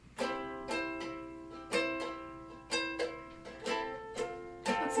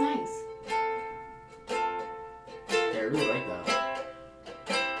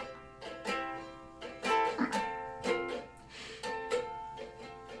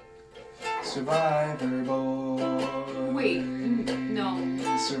Survivor Boy. Wait,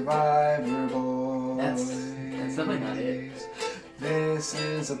 no. Survivor Boy. That's definitely not it. This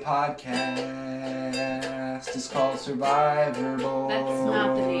is a podcast. It's called Survivor Boy. That's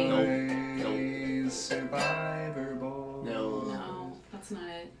not the name. No. Survivor Boy. No, that's not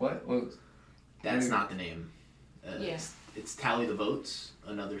it. What? That's not the name. Yes. It's Tally the Votes,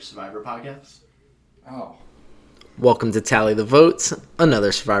 another Survivor podcast. Oh. Welcome to Tally the Votes,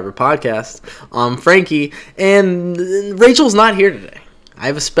 another Survivor podcast. I'm Frankie, and Rachel's not here today. I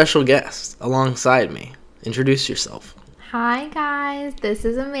have a special guest alongside me. Introduce yourself. Hi guys, this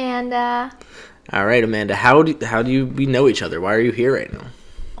is Amanda. All right, Amanda, how do we know each other? Why are you here right now?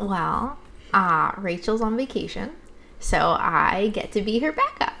 Well, Rachel's on vacation, so I get to be her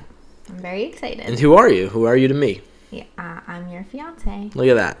backup. I'm very excited. And who are you? Who are you to me? Yeah, I'm your fiance. Look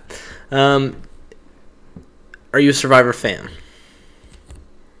at that. Are you a Survivor fan?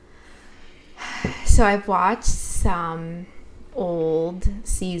 So I've watched some old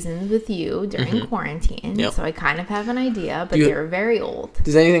seasons with you during quarantine, Yep. so I kind of have an idea, but You- they were very old.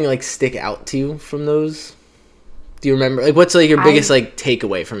 Does anything stick out to you from those? Do you remember? What's your biggest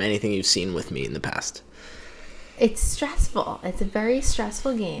takeaway from anything you've seen with me in the past? It's stressful. It's a very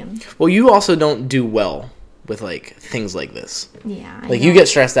stressful game. Well, you also don't do well with things like this. Yeah. I You know get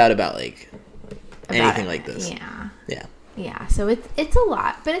stressed out about anything about like it. this. Yeah. Yeah. Yeah, so it's a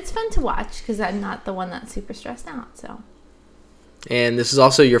lot, but it's fun to watch because I'm not the one that's super stressed out, so. And this is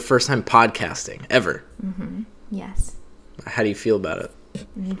also your first time podcasting ever. Yes. How do you feel about it?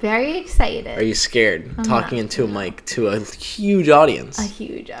 I'm very excited. Are you scared I'm talking not. into a mic to a huge audience? A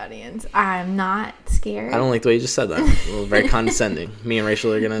huge audience. I'm not scared. I don't like the way you just said that. A little very condescending. Me and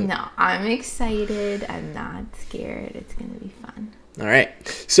Rachael are gonna. No, I'm excited. I'm not scared. It's gonna be fun. All right.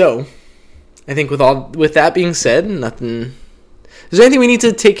 So, I think with that being said, nothing. Is there anything we need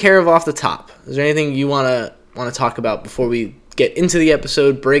to take care of off the top? Is there anything you wanna talk about before we get into the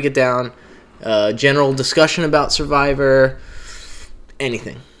episode? Break it down. General discussion about Survivor.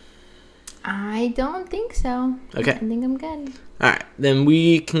 Anything. I don't think so. Okay. I think I'm good. All right, then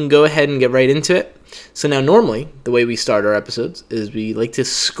we can go ahead and get right into it. So now normally, the way we start our episodes is we like to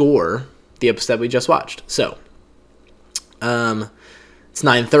score the episode that we just watched. So, it's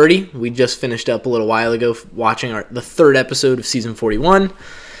 9:30. We just finished up a little while ago watching the third episode of season 41.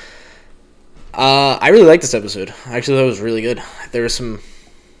 I really liked this episode. I actually thought it was really good. This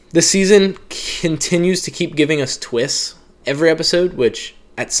season continues to keep giving us twists every episode, which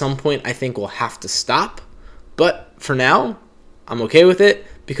at some point I think will have to stop. But for now, I'm okay with it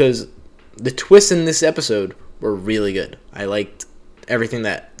because the twists in this episode were really good. I liked everything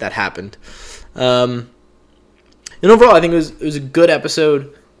that happened. And overall, I think it was a good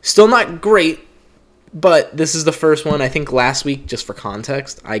episode. Still not great, but this is the first one. I think last week, just for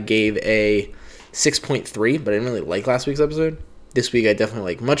context, I gave a 6.3, but I didn't really like last week's episode. This week, I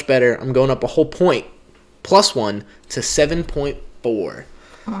definitely like much better. I'm going up a whole point, +1 to 7.4.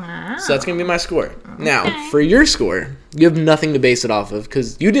 Wow. So that's going to be my score. Now, for your score, you have nothing to base it off of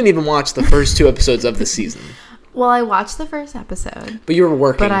because you didn't even watch the first 2 episodes of the season. Well, I watched the first episode. But you were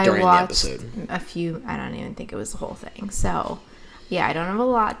working But I during the watched episode. a few. I don't even think it was the whole thing. So, yeah, I don't have a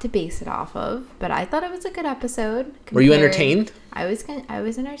lot to base it off of. But I thought it was a good episode. Were you entertained? I was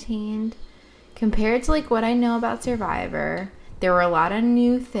entertained. Compared to what I know about Survivor, there were a lot of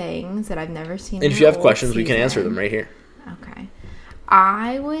new things that I've never seen. And if you have questions, we can answer them right here. Okay,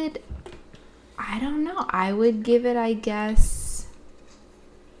 I don't know. I would give it. I guess.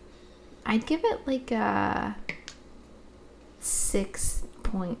 I'd give it a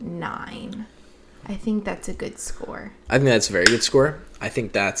 6.9. I think that's a good score. I think that's a very good score. I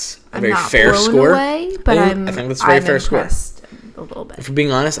think that's a I'm very not fair blown score. away, but I think that's a very fair score. impressed a little bit. If we're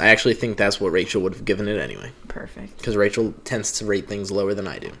being honest, I actually think that's what Rachel would have given it anyway. Perfect. Because Rachel tends to rate things lower than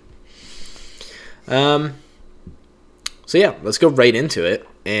I do. So yeah, let's go right into it.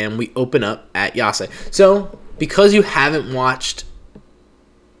 And we open up at Yase. So, because you haven't watched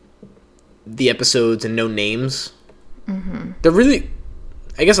the episodes and know names, they're really...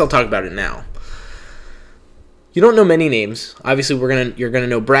 I guess I'll talk about it now. You don't know many names. Obviously, you're gonna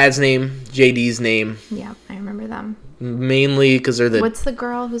know Brad's name, JD's name. Yeah, I remember them. Mainly because they're the... What's the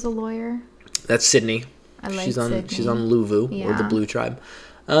girl who's a lawyer? That's Sydney. I like She's on Sydney. Luvu, or the Yeah. Blue Tribe.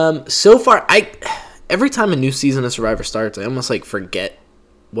 So far, every time a new season of Survivor starts, I almost forget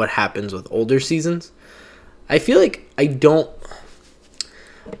what happens with older seasons. I feel like I don't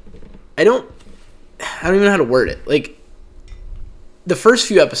even know how to word it. The first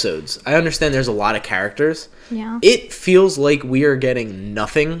few episodes, I understand there's a lot of characters. Yeah. It feels like we are getting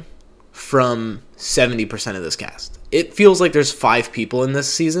nothing from 70% of this cast. it feels like there's 5 people in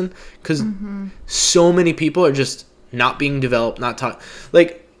this season because so many people are just not being developed, not taught.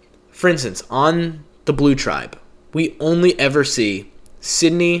 Like, for instance, on the Blue Tribe, we only ever see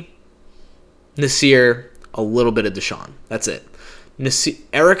Sydney, Nasir, a little bit of Deshaun. That's it.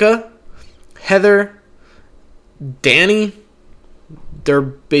 Erica, Heather, Danny, they're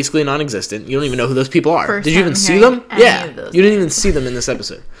basically non-existent. You don't even know who those people are. First Did you even time see hearing them? any Yeah. of those You didn't even see them in this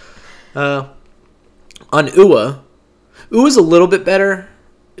episode. On Uwa's a little bit better.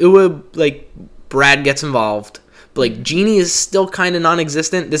 Uwa, like, Brad gets involved. But, like, Jeannie is still kind of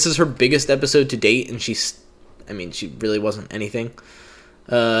non-existent. This is her biggest episode to date, and she really wasn't anything.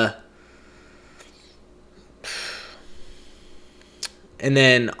 And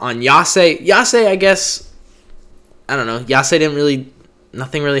then on Yase, I guess, I don't know. Yase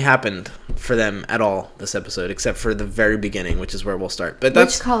nothing really happened for them at all this episode, except for the very beginning, which is where we'll start. But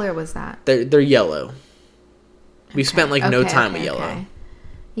Which color was that? They're yellow. We spent no time with yellow. Okay.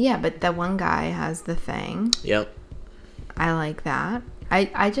 Yeah, but that one guy has the thing. Yep. I like that.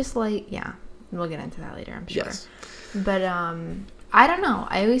 I just like, yeah. We'll get into that later, I'm sure. Yes. But I don't know.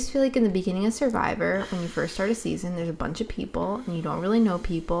 I always feel like in the beginning of Survivor, when you first start a season, there's a bunch of people, and you don't really know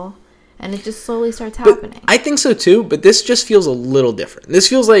people, and it just slowly starts happening. I think so too, but this just feels a little different. This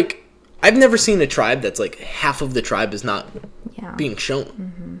feels like I've never seen a tribe that's like half of the tribe is not being shown.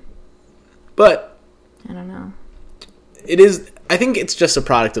 Mm-hmm. But I don't know. It is. I think it's just a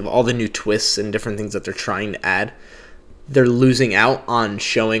product of all the new twists and different things that they're trying to add. They're losing out on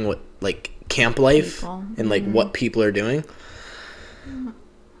showing what, like, camp life and like what people are doing.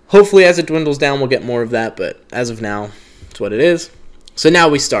 Hopefully, as it dwindles down, we'll get more of that. But as of now, it's what it is. So now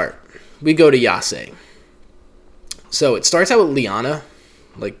we start. We go to Yase. So it starts out with Liana,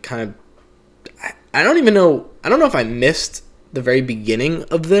 like, kind of. I don't even know. I don't know if I missed the very beginning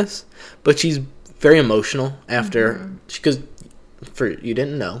of this, but she's very emotional after because for you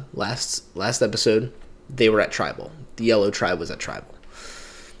didn't know last episode they were at Tribal. The Yellow Tribe was at Tribal,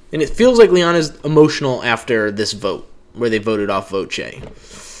 and it feels like Liana's emotional after this vote where they voted off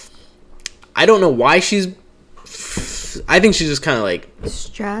Voce. I don't know why she's. I think she's just kind of like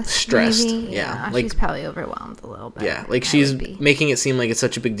stressed. Maybe? Yeah, Like, like she's probably overwhelmed a little bit. yeah, like she's making it seem like it's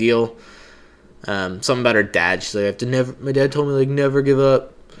such a big deal. Something about her dad. She's like, I have to never. My dad told me, like, never give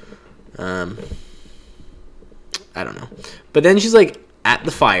up. I don't know, but then she's like at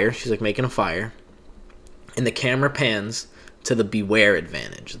the fire. She's like making a fire, and the camera pans to the beware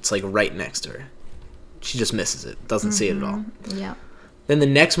advantage. It's like right next to her. She just misses it. Doesn't see it at all. Yeah. Then the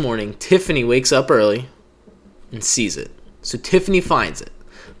next morning, Tiffany wakes up early and sees it. So Tiffany finds it.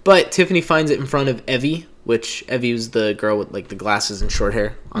 But Tiffany finds it in front of Evie, which Evie was the girl with, like, the glasses and short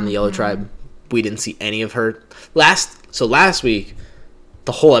hair on the Yellow Tribe. We didn't see any of her. Last week,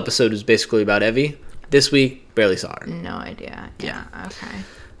 the whole episode was basically about Evie. This week, barely saw her. No idea. Yeah.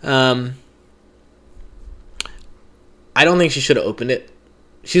 Okay. I don't think she should have opened it.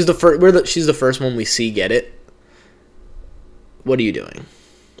 She's the first. She's the first one we see get it. What are you doing?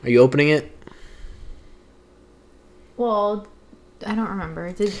 Are you opening it? Well, I don't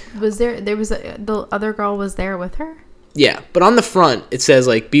remember. The other girl was there with her? Yeah, but on the front it says,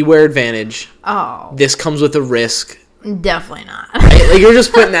 like, beware advantage. Oh. This comes with a risk. Definitely not. Like, you're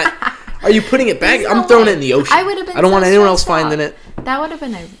just putting that. Are you putting it back? I'm throwing it in the ocean. I would have been. I don't want anyone else finding it. That would have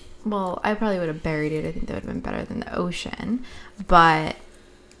been I probably would have buried it. I think that would have been better than the ocean. But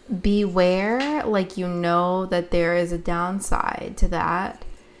beware, like, you know that there is a downside to that.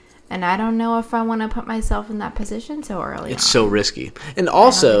 And I don't know if I want to put myself in that position so early. It's so risky. And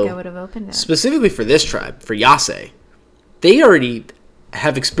also, I would have opened it. Specifically for this tribe, for Yase, they already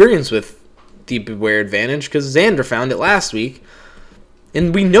have experience with the beware advantage because Xander found it last week.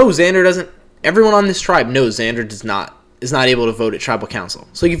 And we know Xander doesn't. Everyone on this tribe knows Xander is not able to vote at tribal council.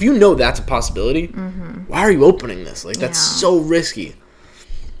 So, like, if you know that's a possibility, why are you opening this? Like, that's so risky.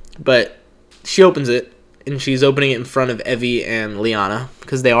 But she opens it, and she's opening it in front of Evie and Liana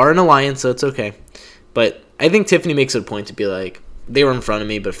because they are an alliance, so it's okay. But I think Tiffany makes it a point to be like, they were in front of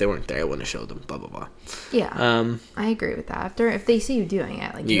me, but if they weren't there, I wouldn't have showed them. Blah blah blah. Yeah, I agree with that. If they see you doing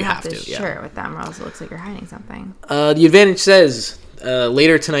it, like, you have to share it with them, or else it looks like you're hiding something. The advantage says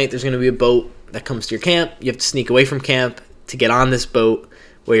later tonight there's going to be a boat that comes to your camp. You have to sneak away from camp to get on this boat,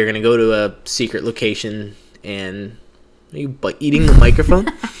 where you're going to go to a secret location. And are you eating the microphone?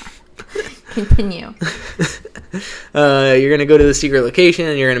 Continue. You're going to go to the secret location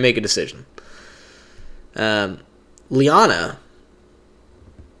and you're going to make a decision. Liana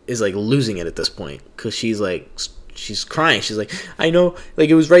is, like, losing it at this point because she's crying. She's like, I know, like,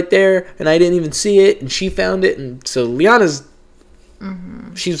 it was right there and I didn't even see it and she found it. And so Liana's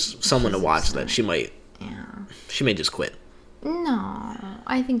she's someone to watch that she might She may just quit. No,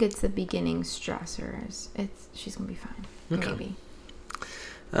 I think it's the beginning stressors. She's gonna be fine. Okay. Maybe.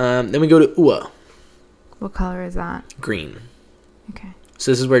 Then we go to Ua. What color is that? Green. Okay.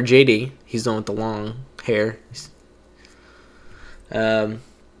 So this is where JD, he's the one with the long hair. So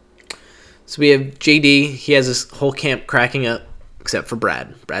we have JD. He has this whole camp cracking up, except for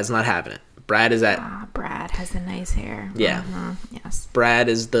Brad. Brad's not having it. Brad is Brad has the nice hair. Yeah. Yes. Brad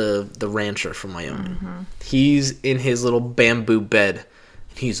is the rancher from Wyoming. He's in his little bamboo bed.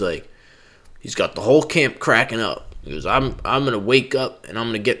 He's like, he's got the whole camp cracking up. He goes, I'm gonna wake up and I'm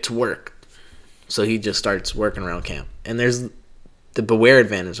gonna get to work. So he just starts working around camp. And there's the Beware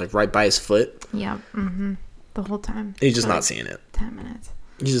advantage, like right by his foot. Yep. The whole time. He's just not seeing it. 10 minutes.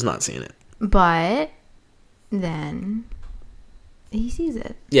 He's just not seeing it. But then he sees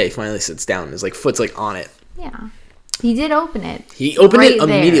it. Yeah, he finally sits down. His foot's on it. Yeah. He did open it. He opened it right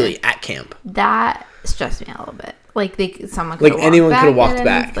immediately there. at camp. That stressed me a little bit. Someone Like anyone could have walked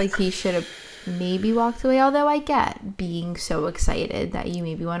back. Like he should have maybe walked away. Although I get being so excited that you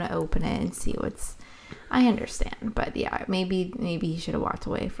maybe want to open it and see what's. I understand, but yeah, maybe he should have walked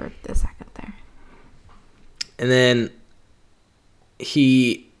away for the second there. And then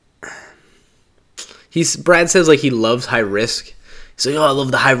Brad says he loves high risk. He's like, oh, I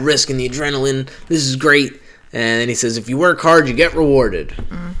love the high risk and the adrenaline. This is great. And then he says, if you work hard, you get rewarded.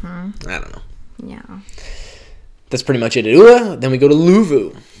 I don't know. Yeah. That's pretty much it at Ua. Then we go to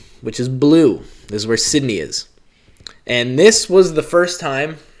Luvu, which is blue. This is where Sydney is. And this was the first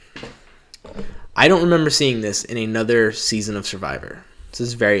time. I don't remember seeing this in another season of Survivor. This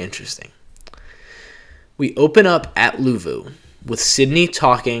is very interesting. We open up at Luvu with Sydney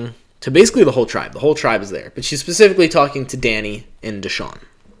talking to basically the whole tribe. The whole tribe is there. But she's specifically talking to Danny and Deshaun.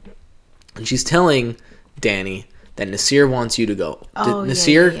 And she's telling Danny that Nasir wants you to go.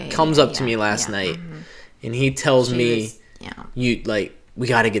 Nasir comes up to me last night. And he tells me, we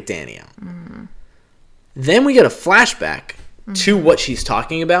got to get Danny out. Then we get a flashback to what she's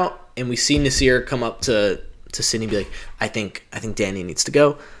talking about. And we see Nasir come up to Sydney and be like, I think Danny needs to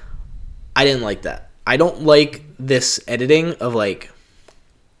go. I didn't like that. I don't like this editing of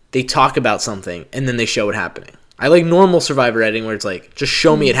they talk about something and then they show it happening. I like normal Survivor editing where it's just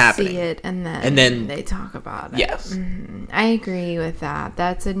show me it happening. See it and then they talk about it. Yes. I agree with that.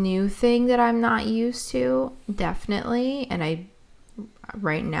 That's a new thing that I'm not used to, definitely. And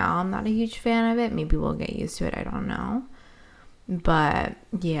right now I'm not a huge fan of it. Maybe we'll get used to it. I don't know. But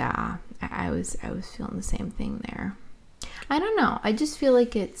yeah, I was feeling the same thing there. I don't know. I just feel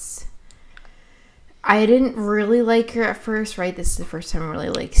like I didn't really like her at first, right? This is the first time I'm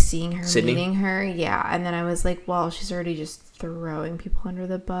really seeing her, Sydney? meeting her. Yeah. And then I was like, well, she's already just throwing people under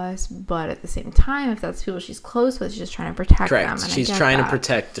the bus. But at the same time, if that's people she's close with, she's just trying to protect them. And she's trying to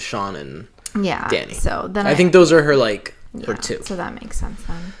protect Deshaun and Danny. So then I think those are her her two. So that makes sense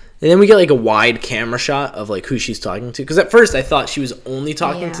then. And then we get a wide camera shot of who she's talking to. Because at first I thought she was only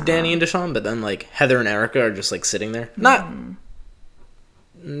talking to Danny and Deshaun, but then Heather and Erica are just sitting there.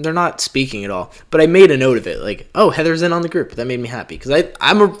 They're not speaking at all. But I made a note of it. Oh, Heather's in on the group. That made me happy. Because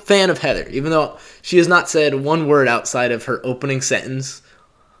I'm a fan of Heather. Even though she has not said one word outside of her opening sentence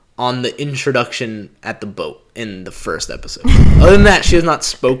on the introduction at the boat in the first episode. Other than that, she has not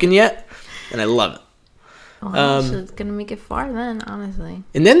spoken yet. And I love it. Well, she's going to make it far then, honestly.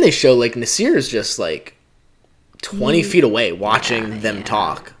 And then they show, Nasir is just, 20 feet away watching them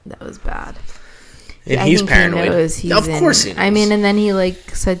talk. That was bad. And he's paranoid. He knows of course he knows. I mean, and then he,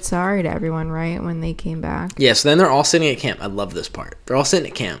 said sorry to everyone, right, when they came back. Yeah, so then they're all sitting at camp. I love this part. They're all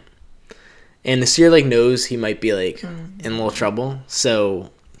sitting at camp. And Nasir, knows he might be, in a little trouble. So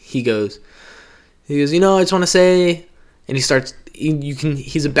he goes, I just want to say... And he starts...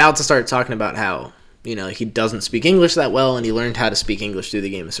 He's about to start talking about how... he doesn't speak English that well, and he learned how to speak English through the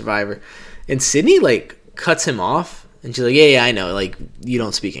game of Survivor. And Sydney, cuts him off, and she's like, yeah, I know, you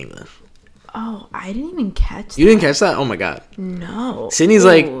don't speak English. Oh, I didn't even catch that. You didn't catch that? Oh, my God. No. Sydney's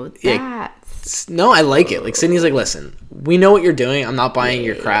that's... No, I like it. Sydney's listen, we know what you're doing. I'm not buying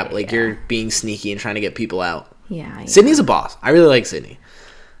your crap. You're being sneaky and trying to get people out. Yeah. Sydney's a boss. I really like Sydney.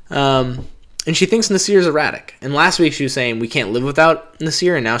 And she thinks Nasir's erratic. And last week she was saying we can't live without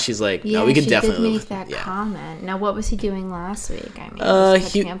Nasir, and now she's like, no, we can definitely live with him. That comment. Now, what was he doing last week? I mean,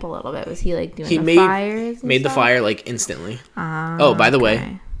 just catching up a little bit. Was he doing the fires? He made the fire instantly. By the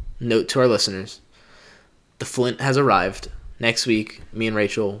way, note to our listeners: the Flint has arrived. Next week, me and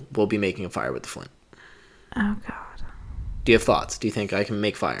Rachel will be making a fire with the Flint. Oh God. Do you have thoughts? Do you think I can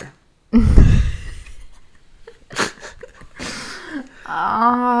make fire?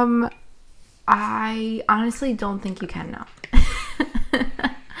 I honestly don't think you can now.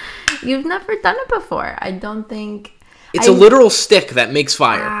 You've never done it before. I don't think. It's a literal stick that makes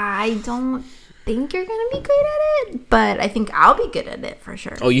fire. I don't think you're gonna be great at it, but I think I'll be good at it for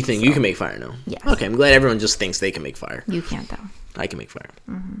sure. Oh, you think you can make fire now? Yes. Okay, I'm glad everyone just thinks they can make fire. You can't though. I can make fire.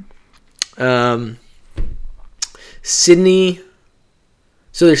 Sydney.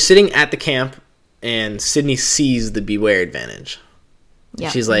 So they're sitting at the camp, and Sydney sees the beware advantage. Yeah.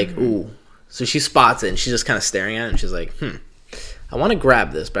 She's like, ooh. So she spots it, and she's just kind of staring at it, and she's like, I want to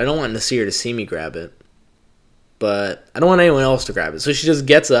grab this, but I don't want Nasir to see me grab it. But I don't want anyone else to grab it. So she just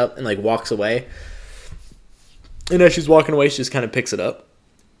gets up and, like, walks away. And as she's walking away, she just kind of picks it up.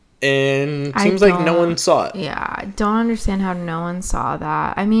 And seems like no one saw it. Yeah, I don't understand how no one saw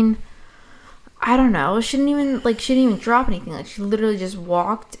that. I mean, I don't know. She didn't even drop anything. Like, she literally just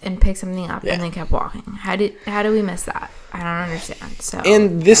walked and picked something up and then kept walking. How did we miss that? I don't understand. So,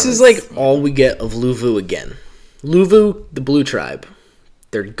 and this is like all we get of Luvu again. Luvu, the Blue Tribe.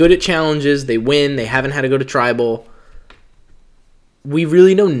 They're good at challenges. They win. They haven't had to go to tribal. We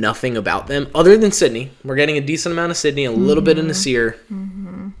really know nothing about them other than Sydney. We're getting a decent amount of Sydney, a little bit of Nasir,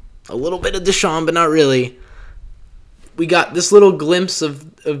 a little bit of Deshaun, but not really. We got this little glimpse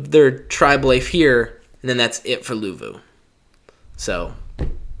of their tribe life here, and then that's it for Luvu. So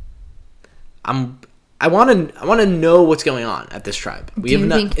I want to know what's going on at this tribe. We have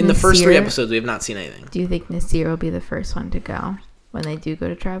not in the first 3 episodes. We have not seen anything. Do you think Nasir will be the first one to go when they do go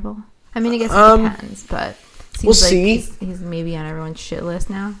to tribal? I mean, I guess it depends, but seems we'll like see. He's maybe on everyone's shit list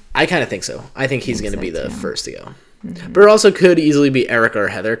now. I kind of think so. I think he's going to be the too. first to go. But it also could easily be Erica or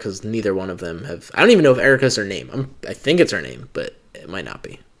Heather because neither one of them have. I don't even know if Erica's her name. I think it's her name, but it might not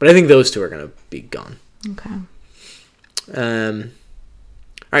be. But I think those two are going to be gone. Okay. All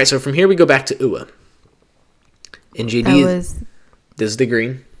right, so from here we go back to Ua. And JD, this is the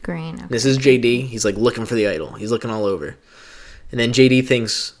green. Green. Okay. This is JD. He's like looking for the idol. He's looking all over. And then JD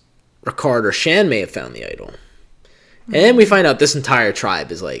thinks Ricard or Shan may have found the idol. And then we find out this entire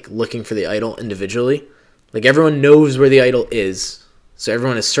tribe is like looking for the idol individually. Like everyone knows where the idol is. So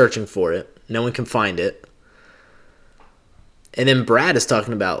everyone is searching for it. No one can find it. And then Brad is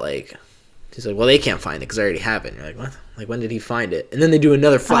talking about like, he's like, well, they can't find it because I already have it. And you're like, what? Like, when did he find it? And then they do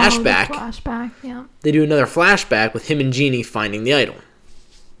another flashback. Flashback, yeah. They do another flashback with him and Jeannie finding the idol.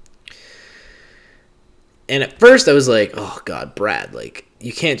 And at first I was like, oh, God, Brad, like,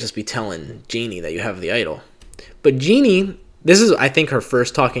 you can't just be telling Jeannie that you have the idol. But Jeannie, this is, I think, her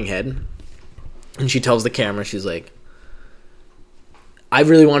first talking head. And she tells the camera, she's like, I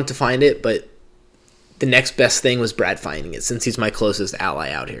really wanted to find it, but the next best thing was Brad finding it since he's my closest ally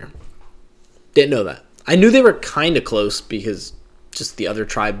out here. Didn't know that. I knew they were kind of close because just the other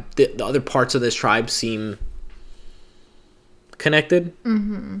tribe, the other parts of this tribe seem connected.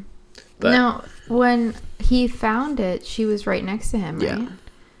 Mm-hmm. But no, when he found it, she was right next to him, right?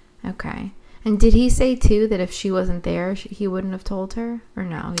 Yeah. Okay. And did he say, too, that if she wasn't there, he wouldn't have told her? Or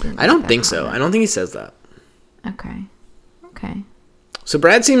no, he didn't? I don't think so. I don't think he says that. Okay. Okay. So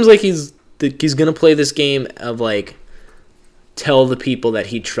Brad seems like he's going to play this game of, like, tell the people that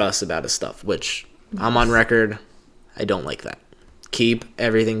he trusts about his stuff, which I'm on record. I don't like that. Keep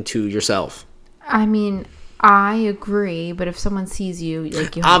everything to yourself. I mean, I agree, but if someone sees you,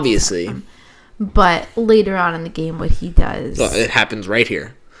 like, you have obviously. To tell them. But later on in the game, what he does... Well, it happens right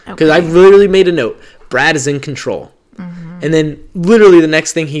here. Because I literally made a note. Brad is in control. Mm-hmm. And then literally the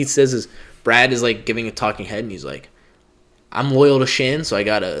next thing he says is, Brad is, like, giving a talking head, and he's like, I'm loyal to Shan, so I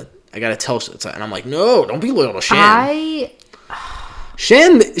gotta tell... And I'm like, no, don't be loyal to Shan.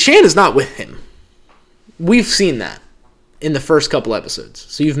 Shan is not with him. We've seen that in the first couple episodes,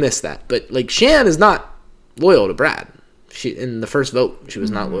 so you've missed that. But like Shan is not loyal to Brad. She in the first vote, she was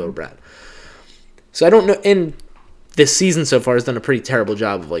not loyal to Brad. So I don't know. And this season so far has done a pretty terrible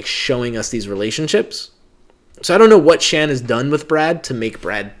job of like showing us these relationships. So I don't know what Shan has done with Brad to make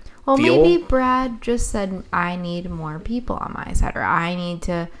Brad feel. Maybe Brad just said, I need more people on my side, or I need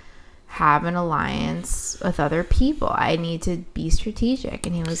to have an alliance with other people. I need to be strategic.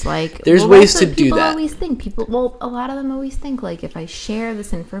 And he was like, there's ways to do that. Always think a lot of them always think like, if I share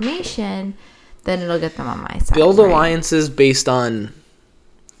this information, then it'll get them on my side. Build alliances based on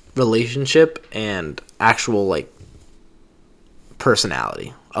relationship and actual like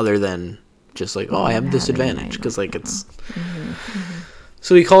personality, other than just like, oh, I have this advantage, because like it's.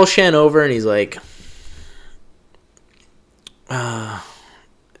 So he calls Shan over and he's like,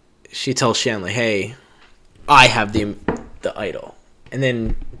 she tells Shan like, hey, I have the idol. And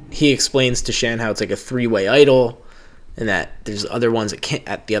then he explains to Shan how it's like a 3-way idol and that there's other ones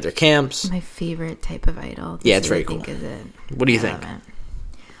at the other camps. My favorite type of idol. Yeah, it's very cool. What do you think?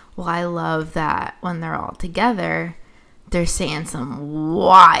 Well, I love that when they're all together, they're saying some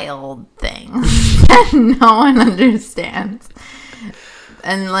wild things that no one understands.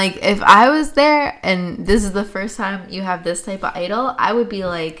 And, like, if I was there and this is the first time you have this type of idol, I would be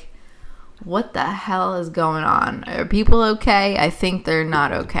like, what the hell is going on? Are people okay? I think they're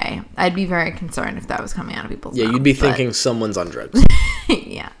not okay. I'd be very concerned if that was coming out of people's mouths. You'd be thinking someone's on drugs.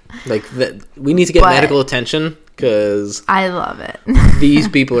 Yeah. Like, we need to get medical attention because I love it. these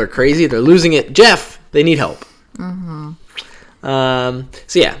people are crazy. They're losing it. Jeff, they need help. Mm-hmm.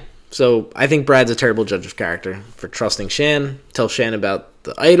 So I think Brad's a terrible judge of character for trusting Shan, tell Shan about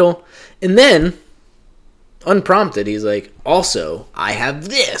the idol, and then, unprompted, he's like, also, I have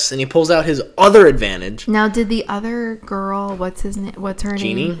this, and he pulls out his other advantage. Now, did the other girl, what's her name?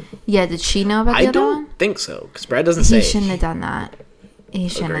 Jeannie? Yeah, did she know about the other one? I don't think so, because Brad doesn't say. He shouldn't have done that. He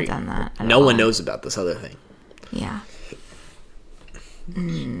shouldn't have done that at No all. one knows about this other thing. Yeah.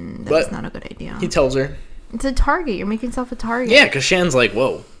 But That's not a good idea. He tells her. It's a target. You're making yourself a target. Yeah, because Shan's like,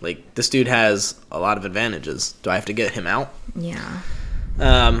 whoa, like, this dude has a lot of advantages. Do I have to get him out?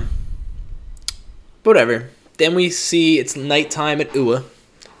 Yeah. Whatever. Then we see it's nighttime at Ua,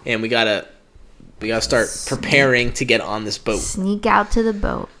 and we gotta start preparing to get on this boat. Sneak out to the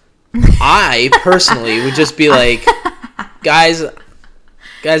boat. I personally would just be like, guys,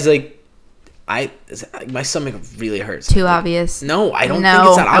 like, my stomach really hurts. Too obvious. No, I don't think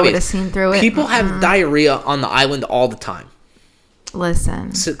it's that obvious. I would have seen through it. People have diarrhea on the island all the time.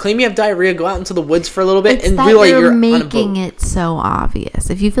 Listen. So claim you have diarrhea, go out into the woods for a little bit, It's and that realize you're you're making on a boat. it so obvious.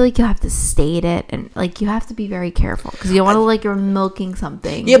 If you feel like you have to state it, and like you have to be very careful because you don't want to like you're milking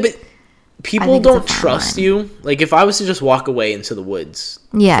something. Yeah, but people think it's a don't fine trust line. you. Like if I was to just walk away into the woods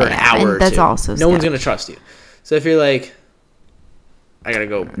for an and hour or that's two, also no one's sketch. gonna trust you. So if you're like, I gotta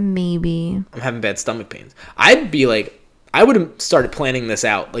go, Maybe. I'm having bad stomach pains, I'd be like, I would have started planning this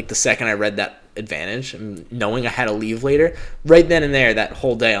out like the second I read that advantage and knowing I had to leave later. Right then and there, that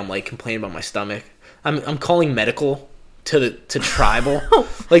whole day, I'm like complaining about my stomach. I'm calling medical to tribal,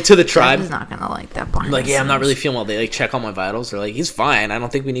 like to the tribe. Jeff is not gonna like that. I'm like, yeah, I'm not really feeling well. They like check all my vitals. They're like, he's fine. I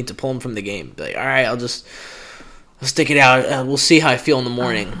don't think we need to pull him from the game. Be like, all right, I'll stick it out. We'll see how I feel in the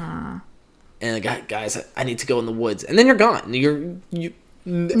morning. And like, guys, I need to go in the woods. And then you're gone.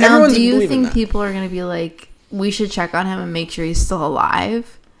 Now, Everyone's do you believing think that. people are gonna be like, we should check on him and make sure he's still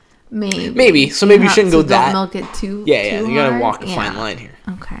alive? Maybe. So maybe you shouldn't go that. Don't milk it too. Yeah. too You gotta hard. walk a Yeah. fine line here.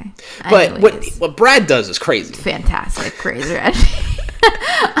 Okay. But Anyways, what Brad does is crazy. fantastic, crazy.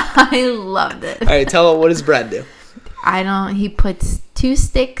 I loved it. All right, tell what does Brad do? He puts 2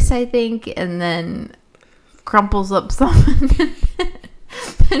 sticks, I think, and then crumples up something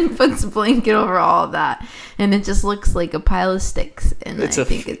and puts a blanket over all of that. And it just looks like a pile of sticks. And I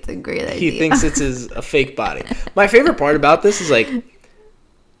think it's a great idea. He thinks it's a fake body. My favorite part about this is like,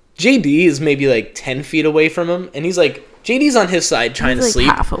 JD is maybe like 10 feet away from him, and he's like, JD's on his side trying to like sleep.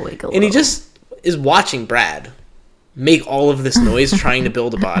 half awake and he just is watching Brad make all of this noise trying to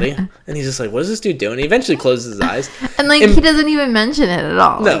build a body. And he's just like, what is this dude doing? He eventually closes his eyes. And like he doesn't even mention it at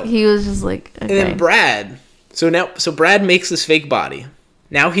all. No. Like, he was just like, okay. And then Brad, so Brad makes this fake body.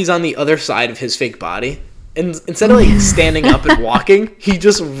 Now he's on the other side of his fake body. And instead of like standing up and walking, he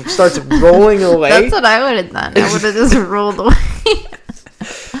just starts rolling away. That's what I would have done. I would have just rolled away.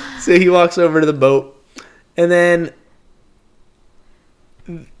 So he walks over to the boat. And then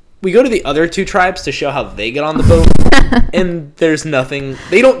we go to the other 2 tribes to show how they get on the boat. And there's nothing.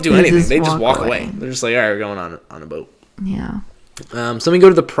 They don't do anything. They just walk away. They're just like, all right, we're going on a boat. Yeah. So we go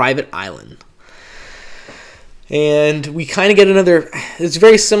to the private island. And we kind of get another. It's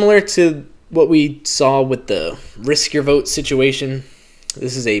very similar to what we saw with the risk your vote situation.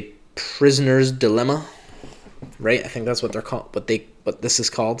 This is a prisoner's dilemma, right? I think that's what they're called. What this is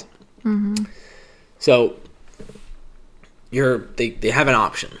called. Mm-hmm. So they have an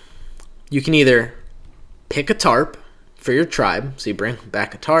option. You can either pick a tarp for your tribe, so you bring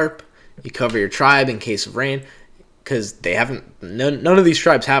back a tarp. You cover your tribe in case of rain, because none of these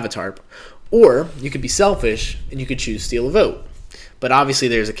tribes have a tarp. Or you could be selfish and you could choose steal a vote. But obviously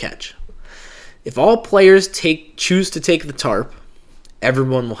there's a catch. If all players choose to take the tarp,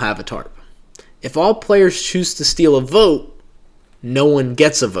 everyone will have a tarp. If all players choose to steal a vote, no one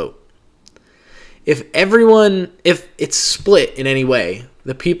gets a vote. If it's split in any way,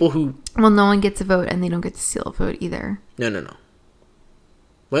 the people who... Well, no one gets a vote and they don't get to steal a vote either. No.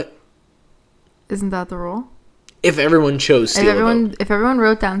 What? Isn't that the rule? If everyone chose steal a vote. If everyone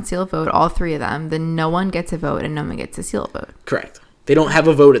wrote down steal a vote, all 3 of them, then no one gets a vote and no one gets to steal a vote. Correct. They don't have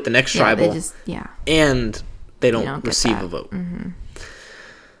a vote at the next tribal. And they don't receive a vote. Mm-hmm.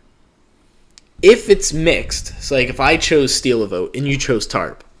 If it's mixed, so like if I chose steal a vote and you chose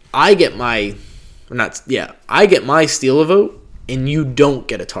tarp, I get my Or not, yeah. I get my steal a vote, and you don't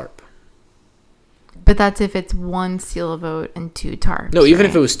get a tarp. But that's if it's 1 steal a vote and 2 tarps. No, even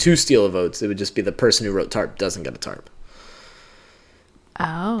if right? it was 2 steal a votes, it would just be the person who wrote tarp doesn't get a tarp.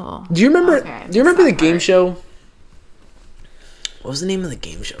 Oh. Do you remember? Okay, Do you remember the that game part. show? What was the name of the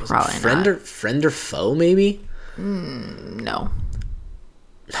game show? Was Probably it Friend or Foe? Maybe. No.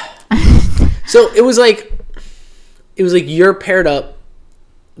 So it was like you're paired up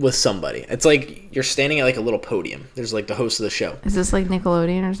with somebody. It's like you're standing at like a little podium. There's like the host of the show. Is this like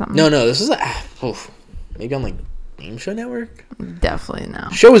Nickelodeon or something? No, this is maybe on like Game Show Network. Definitely no.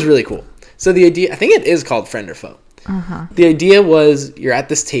 Show was really cool. So the idea, I think it is called Friend or Foe. The idea was you're at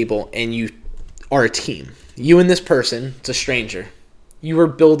this table and you are a team. You and this person, it's a stranger. You are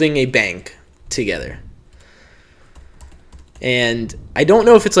building a bank together. And I don't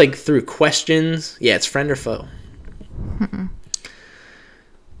know if it's like through questions. Yeah, it's friend or foe.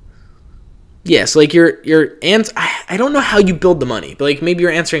 Yes, like your I don't know how you build the money, but like maybe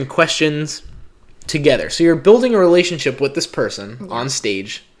you're answering questions together. So you're building a relationship with this person on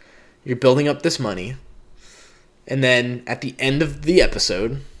stage. You're building up this money. And then at the end of the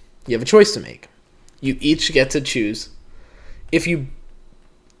episode, you have a choice to make. You each get to choose. If you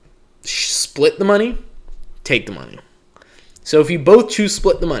split the money, take the money. So if you both choose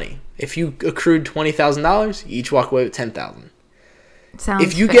split the money, if you accrued $20,000, you each walk away with $10,000. Sounds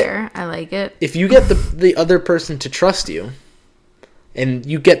If you fair. I like it. If you get the other person to trust you, and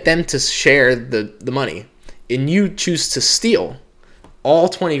you get them to share the money, and you choose to steal, all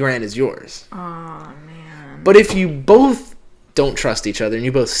 20 grand is yours. Oh, man. But if you both don't trust each other and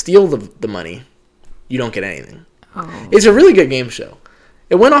you both steal the money, you don't get anything. Oh. It's a really good game show.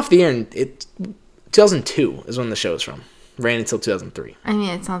 It went off the air in 2002 is when the show is from. Ran until 2003. I mean,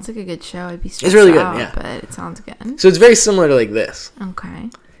 it sounds like a good show. I'd be stressed It's really good, out, yeah. but it sounds good. So it's very similar to like this. Okay.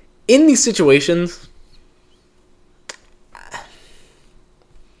 In these situations, I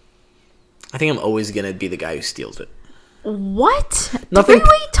think I'm always going to be the guy who steals it. What? Nothing-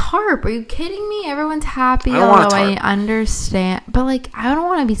 3-way tarp? Are you kidding me? Everyone's happy. I don't want a although I tarp. understand, but like, I don't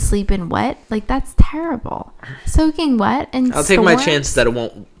want to be sleeping wet. Like, that's terrible. Soaking wet and I'll take my storms? chance that it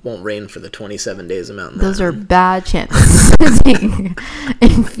won't rain for the 27 days I'm out in Those that. are bad chances.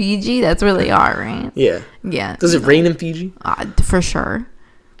 In Fiji, that's where they are, right? Yeah. Yeah. Does it rain in Fiji? For sure.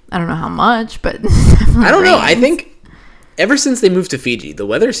 I don't know how much, but I don't know. I think ever since they moved to Fiji, the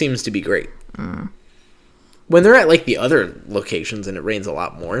weather seems to be great. When they're at like the other locations and it rains a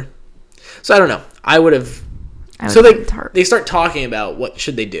lot more. So I don't know. I would have. So they start talking about what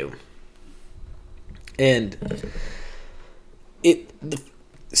should they do. And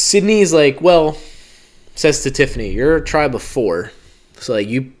Sydney's like, well, says to Tiffany, you're a tribe of 4. So like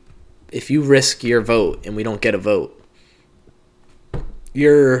if you risk your vote and we don't get a vote,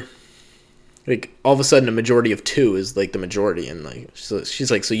 you're like all of a sudden a majority of 2 is like the majority, and like so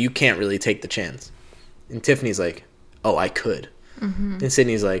she's like, so you can't really take the chance. And Tiffany's like, oh, I could. And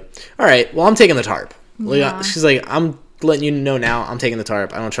Sydney's like, all right, well, I'm taking the tarp. Yeah. She's like, I'm letting you know now, I'm taking the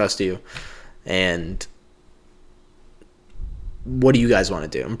tarp. I don't trust you. And what do you guys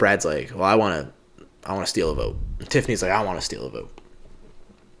want to do? And Brad's like, well, I want to steal a vote. And Tiffany's like, I want to steal a vote.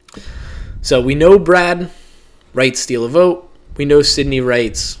 So we know Brad writes steal a vote. We know Sydney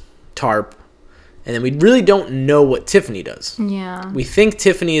writes tarp. And then we really don't know what Tiffany does. Yeah. We think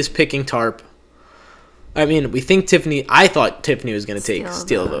Tiffany is picking tarp. I mean, I thought Tiffany was going to take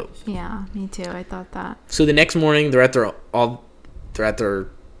steal a vote. Yeah, me too. I thought that. So the next morning, they're at their own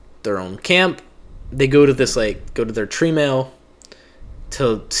camp. They go to their tree mail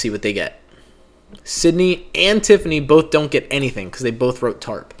to see what they get. Sydney and Tiffany both don't get anything because they both wrote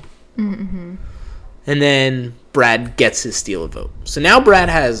tarp. And then Brad gets his steal a vote. So now Brad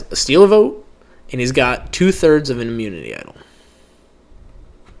has a steal a vote, and he's got 2/3 of an immunity idol.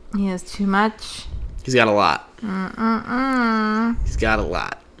 He has too much. He's got a lot. He's got a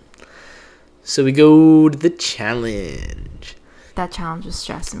lot. So we go to the challenge. That challenge is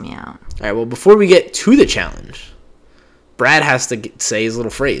stressing me out. All right, well, before we get to the challenge, Brad has to say his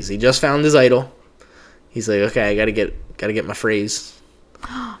little phrase. He just found his idol. He's like, okay, I gotta get my phrase.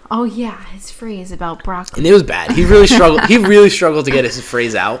 Oh yeah, his phrase about broccoli. And it was bad. He really struggled. He really struggled to get his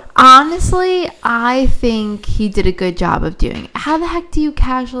phrase out. Honestly, I think he did a good job of doing it. How the heck do you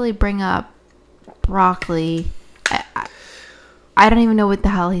casually bring up broccoli? I don't even know what the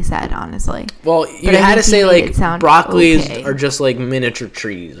hell he said, honestly. Well, you But I had to think he say made like it sound broccolis okay. are just like miniature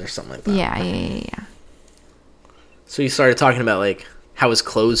trees or something like that. Yeah. So he started talking about like how his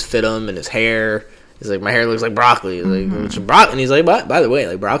clothes fit him and his hair. He's like, my hair looks like broccoli. He's like, it's broccoli. And he's like, by the way,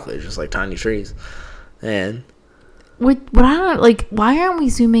 like broccoli is just like tiny trees. And what I don't like. Why aren't we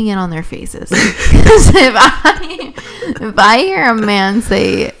zooming in on their faces? Because if I hear a man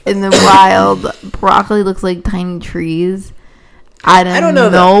say in the wild, broccoli looks like tiny trees, I don't know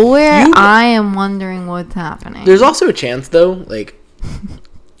nowhere, I am wondering what's happening. There's also a chance, though, like,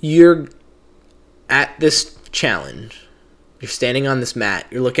 you're at this challenge, you're standing on this mat,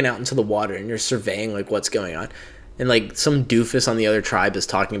 you're looking out into the water, and you're surveying, like, what's going on. And, like, some doofus on the other tribe is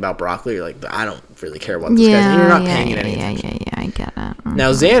talking about broccoli. You're like, I don't really care what this guy's... And you're not paying it any attention. Yeah, I get it. Mm-hmm.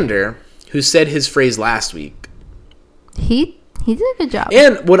 Now, Xander, who said his phrase last week... He did a good job.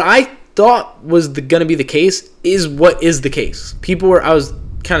 And what I thought was going to be the case is what is the case. I was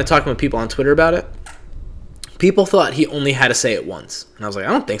kind of talking with people on Twitter about it. People thought he only had to say it once. And I was like, I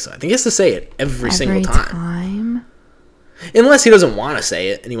don't think so. I think he has to say it every single time. Unless he doesn't want to say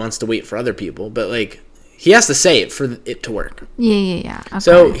it and he wants to wait for other people. But, like... He has to say it for it to work. Yeah. Okay.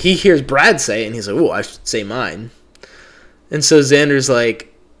 So he hears Brad say it, and he's like, "Oh, I should say mine." And so Xander's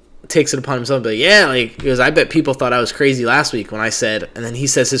like, takes it upon himself, like, "Yeah, like, because I bet people thought I was crazy last week when I said," and then he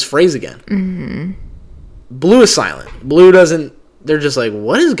says his phrase again. Mm-hmm. Blue is silent. Blue doesn't. They're just like,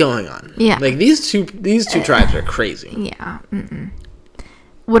 "What is going on?" Yeah. Like these two tribes are crazy. Yeah. Mm-mm.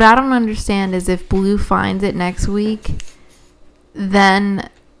 What I don't understand is if Blue finds it next week, then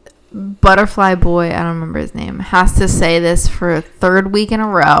Butterfly Boy, I don't remember his name, has to say this for a third week in a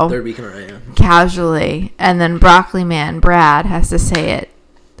row. Yeah. Casually. And then Broccoli Man, Brad, has to say it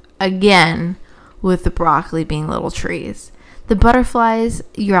again with the broccoli being little trees. The butterflies,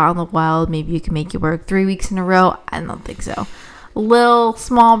 you're out in the wild. Maybe you can make it work 3 weeks in a row. I don't think so. Little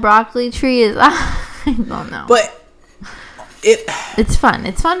small broccoli trees, I don't know. But it's fun.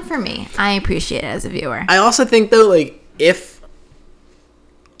 It's fun for me. I appreciate it as a viewer. I also think, though, like, if...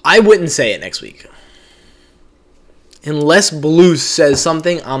 I wouldn't say it next week. Unless Blue says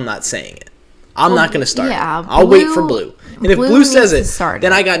something, I'm not saying it. I'm not going to start it. I'll wait for Blue. And if Blue says it,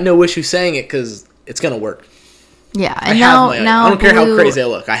 then I got no issue saying it because it's going to work. Yeah. I don't care how crazy I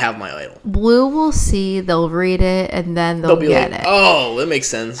look. I have my idol. Blue will see, they'll read it, and then they'll get it. Oh, that makes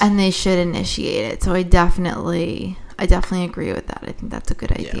sense. And they should initiate it. So I definitely agree with that. I think that's a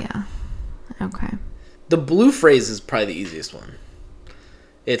good idea. Yeah. Okay. The Blue phrase is probably the easiest one.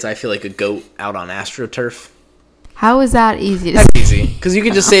 It's, I feel like a goat out on AstroTurf. How is that easy? That's easy. Because you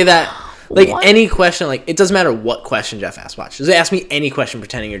can just say that, like, any question, like, it doesn't matter what question Jeff asks. Watch. Just ask me any question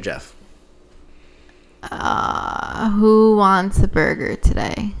pretending you're Jeff. Who wants a burger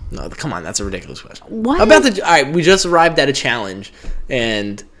today? No, come on. That's a ridiculous question. What? All right, we just arrived at a challenge,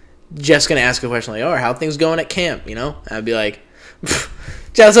 and Jeff's going to ask a question like, oh, how are things going at camp, you know? And I'd be like...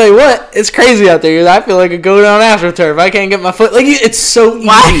 Jeff, I'll tell you what, it's crazy out there. I feel like a goat on AstroTurf. I can't get my foot. Like, it's so easy.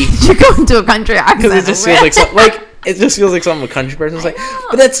 Why did you go into a country accent? Because it just feels like something a country person's like.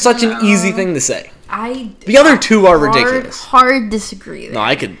 But that's such an easy thing to say. The other two are ridiculous. Hard disagree. There. No,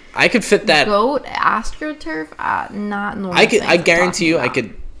 I could fit that. Goat AstroTurf, not normal. I guarantee you, I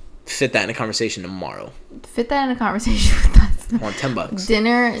could fit that in a conversation tomorrow. Fit that in a conversation with us. I want $10.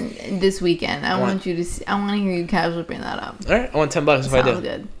 Dinner this weekend. I want you to see. I want to hear you casually bring that up. All right, I want $10 if I do. Sounds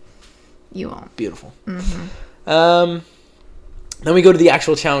good. You won't. Beautiful. Mm-hmm. Then we go to the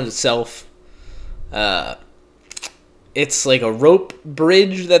actual challenge itself. It's like a rope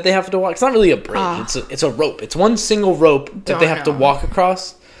bridge that they have to walk. It's not really a bridge. It's a rope. It's one single rope that they have to walk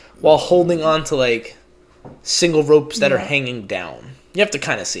across while holding on to like single ropes that are hanging down. You have to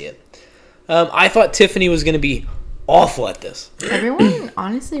kind of see it. I thought Tiffany was going to be awful at this. Everyone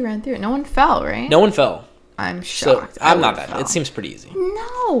honestly ran through it. No one fell, right? No one fell. I'm shocked. So I'm not that. It seems pretty easy.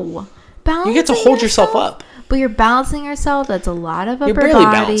 No. You get to hold yourself up. But you're balancing yourself. That's a lot of upper body. You're barely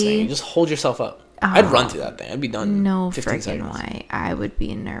balancing. You just hold yourself up. I'd run through that thing. I'd be done. No 15 seconds. way. I would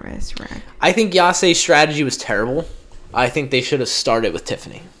be nervous, Rick. I think Yase's strategy was terrible. I think they should have started with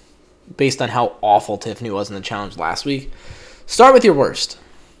Tiffany. Based on how awful Tiffany was in the challenge last week. Start with your worst.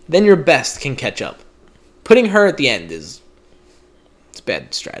 Then your best can catch up. Putting her at the end it's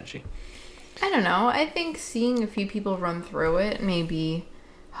bad strategy. I don't know. I think seeing a few people run through it maybe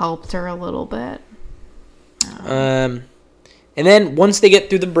helped her a little bit. And then once they get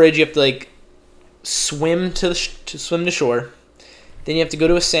through the bridge, you have to like swim to shore. Then you have to go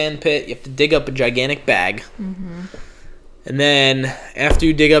to a sand pit. You have to dig up a gigantic bag. Mm-hmm. And then after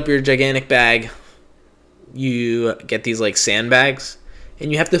you dig up your gigantic bag, you get these like sandbags.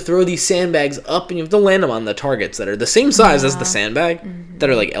 And you have to throw these sandbags up, and you have to land them on the targets that are the same size as the sandbag, that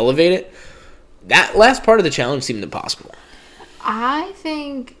are like elevated. That last part of the challenge seemed impossible. I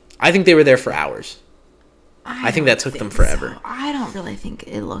think they were there for hours. I think that took them forever. So. I don't really think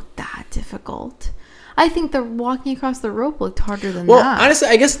it looked that difficult. I think the walking across the rope looked harder than that. Well, honestly,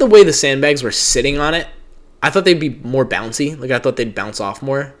 I guess the way the sandbags were sitting on it I thought they'd be more bouncy. Like, I thought they'd bounce off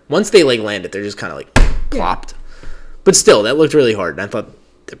more. Once they, like, landed, they're just kind of, like, plopped. But still, that looked really hard, and I thought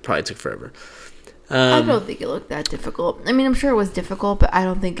it probably took forever. I don't think it looked that difficult. I mean, I'm sure it was difficult, but I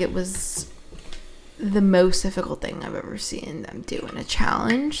don't think it was the most difficult thing I've ever seen them do in a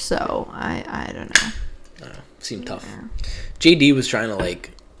challenge. So, I don't know. Seemed tough. JD was trying to,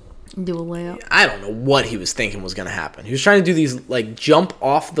 like... Do a layup. I don't know what he was thinking was going to happen. He was trying to do these, like, jump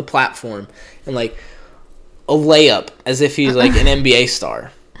off the platform and, like, a layup as if he's, like, an NBA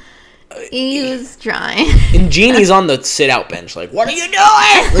star. He was trying. And Jeannie's on the sit-out bench, like, what are you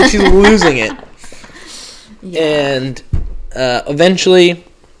doing? Like, she's losing it. Yeah. And eventually,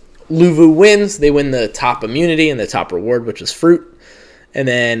 Luvu wins. They win the top immunity and the top reward, which is fruit. And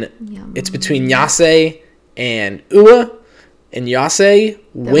then it's between Yase and Ua. And Yase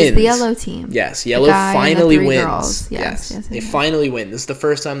wins. Was the yellow team. Yes, yellow finally wins. Girls. Yes, they finally win. This is the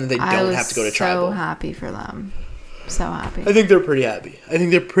first time that they don't have to go to tribal. I was so happy for them. So happy. I think they're pretty happy. I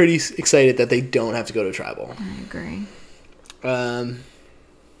think they're pretty excited that they don't have to go to tribal. I agree.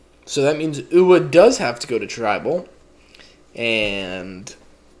 So that means Ua does have to go to tribal. And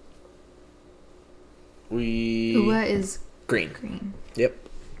Ua is green. Yep.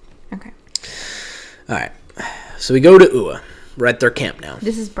 Okay. All right. So we go to Ua. We're at their camp now.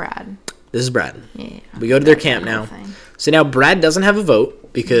 This is Brad. Yeah. We go to their camp now. So now Brad doesn't have a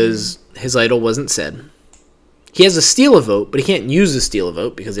vote because his idol wasn't said. He has to steal a vote, but he can't use to steal a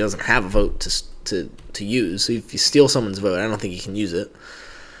vote because he doesn't have a vote to use. So if you steal someone's vote, I don't think he can use it.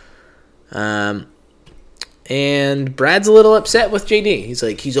 And Brad's a little upset with JD. He's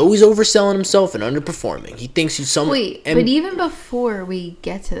like, he's always overselling himself and underperforming. He thinks he's some... Wait, but even before we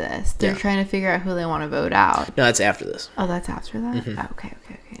get to this, they're trying to figure out who they want to vote out. No, that's after this. Oh, that's after that? Mm-hmm. Oh, okay.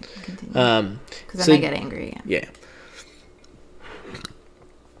 Continue. Because then I get angry again. Yeah.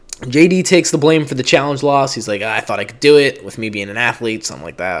 JD takes the blame for the challenge loss. He's like, I thought I could do it with me being an athlete, something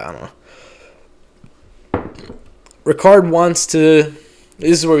like that. I don't know. Ricard wants to...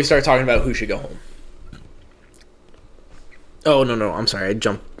 This is where we start talking about who should go home. Oh, no. I'm sorry. I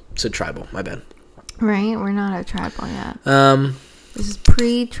jumped to tribal. My bad. Right? We're not at tribal yet. This is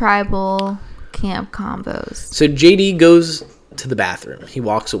pre-tribal camp combos. So JD goes to the bathroom. He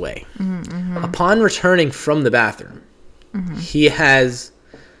walks away. Mm-hmm. Upon returning from the bathroom, he has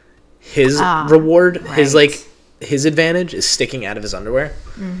his reward, right. his advantage is sticking out of his underwear.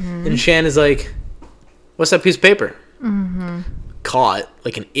 Mm-hmm. And Shan is like, what's that piece of paper? Mm-hmm. Caught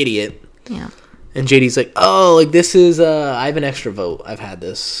like an idiot. Yeah. And JD's like, oh, like this is, I have an extra vote. I've had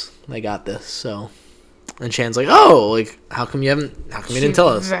this. I got this. So, and Shan's like, oh, like, how come you didn't tell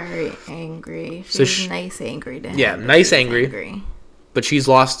us? She's very angry. She's nice angry to him. Yeah, nice angry. But she's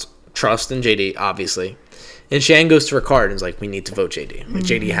lost trust in JD, obviously. And Shan goes to Ricard and is like, we need to vote JD. Like,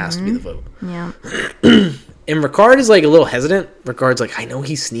 JD has to be the vote. Yeah. And Ricard is like a little hesitant. Ricard's like, I know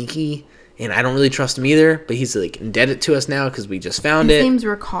he's sneaky. And I don't really trust him either, but he's like indebted to us now because we just found it. His name's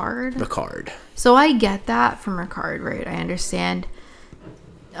Ricard. Ricard. So I get that from Ricard, right? I understand.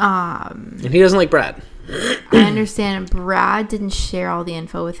 And he doesn't like Brad. I understand Brad didn't share all the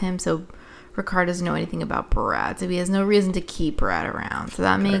info with him, so Ricard doesn't know anything about Brad. So he has no reason to keep Brad around. So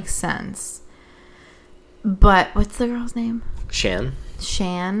that makes sense. But what's the girl's name? Shan.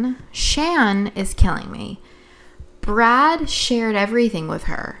 Shan is killing me. Brad shared everything with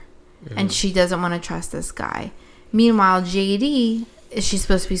her. And she doesn't want to trust this guy. Meanwhile, JD, she's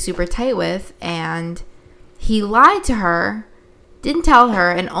supposed to be super tight with, and he lied to her, didn't tell her,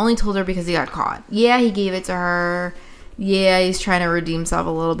 and only told her because he got caught. Yeah, he gave it to her. Yeah, he's trying to redeem himself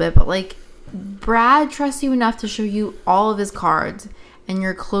a little bit. But, like, Brad trusts you enough to show you all of his cards, and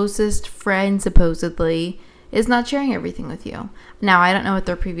your closest friend, supposedly, is not sharing everything with you. Now, I don't know what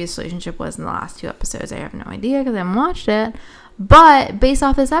their previous relationship was in the last 2 episodes. I have no idea because I haven't watched it. But based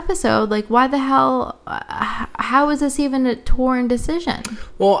off this episode, like, why the hell, how is this even a torn decision?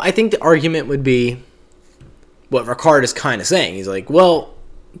 Well, I think the argument would be what Ricard is kind of saying. He's like, well,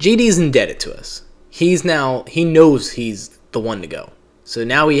 JD's indebted to us. He knows he's the one to go. So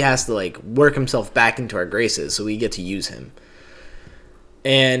now he has to, like, work himself back into our graces so we get to use him.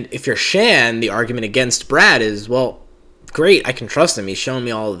 And if you're Shan, the argument against Brad is, well, great, I can trust him. He's showing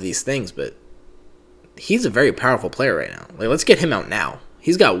me all of these things, but he's a very powerful player right now. Like, let's get him out now.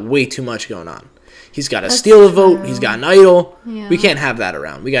 He's got way too much going on. He's got to steal a vote. He's got an idol. Yeah. We can't have that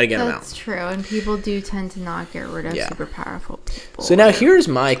around. We got to get him out. That's true. And people do tend to not get rid of super powerful people. So now here's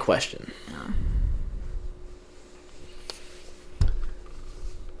my question.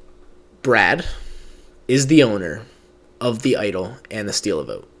 Brad is the owner of the idol and the steal a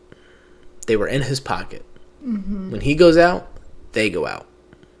vote. They were in his pocket. Mm-hmm. When he goes out, they go out.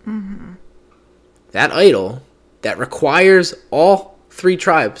 Mm-hmm. that idol that requires all 3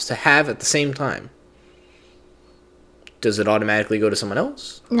 tribes to have at the same time, does it automatically go to someone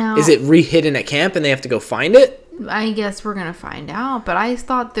else? No. Is it re-hidden at camp and they have to go find it? I guess we're gonna find out. But I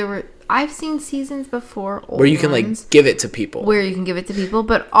thought I've seen seasons before Where you can give it to people. where you can give it to people,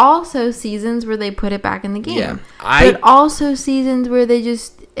 but also seasons where they put it back in the game. Yeah, but also seasons where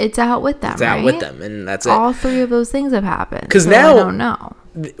it's out with them. It's out with them, and that's it. All 3 of those things have happened. Because so now, I don't know.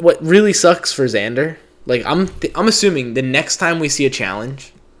 What really sucks for Xander, I'm assuming the next time we see a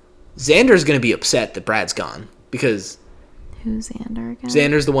challenge, Xander's gonna be upset that Brad's gone because Who's Xander again?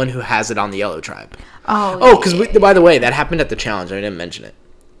 Xander's the one who has it on the yellow tribe. Oh, because by the way, that happened at the challenge. I didn't mention it.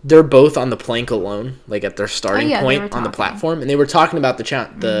 They're both on the plank alone, at their starting point on the platform, and they were talking about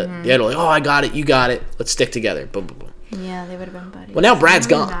the idol. Like, oh, I got it, you got it. Let's stick together. Boom, boom, boom. Yeah, they would have been buddies. Well, now Brad's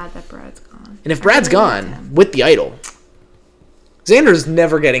I'm really gone. mad that Brad's gone. And if Brad's gone with the idol, Xander's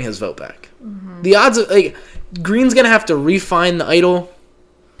never getting his vote back. The odds of Green's gonna have to refine the idol.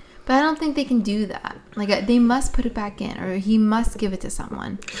 But I don't think they can do that. They must put it back in, or he must give it to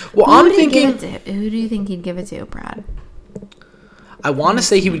someone. Well, Who I'm would he thinking. give it to? Who do you think he'd give it to, Brad? I want to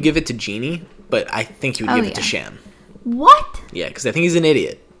say he would give it to Genie, but I think he would give it to yeah. Shan. What? Yeah, because I think he's an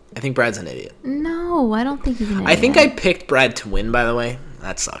idiot. I think Brad's an idiot. No, I don't think he's an idiot. I think I picked Brad to win, by the way.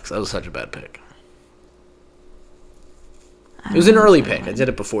 That sucks. That was such a bad pick. It was an early pick. I did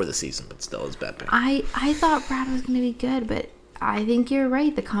it before the season, but still, it was a bad pick. I thought Brad was going to be good, but I think you're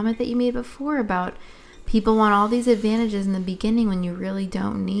right. The comment that you made before about people want all these advantages in the beginning when you really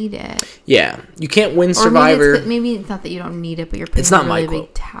don't need it. Yeah, you can't win Survivor. Or maybe it's not that you don't need it, but you're putting It's not a really my quote.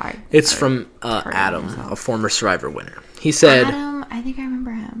 big tag. It's from Adam, a former Survivor winner. He said, Adam, I think I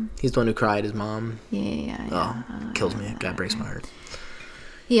remember him. he's the one who cried, his mom. Yeah. Oh, kills me. God breaks my heart.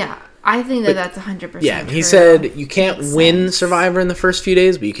 Yeah, I think that's 100%. Yeah, he true. said you can't Makes win sense. Survivor in the first few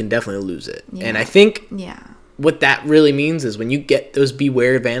days, but you can definitely lose it. Yeah. And I think Yeah. what that really means is when you get those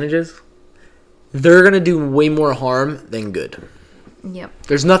beware advantages, they're going to do way more harm than good. Yep.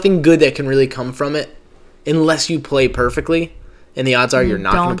 There's nothing good that can really come from it unless you play perfectly, and the odds are you're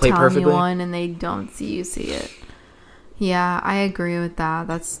not going to play perfectly. Don't tell anyone and they don't see you see it. Yeah, I agree with that.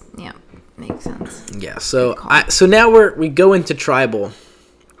 Makes sense. Yeah, so now we go into Tribal,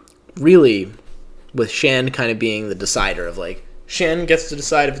 really, with Shan kind of being the decider of Shan gets to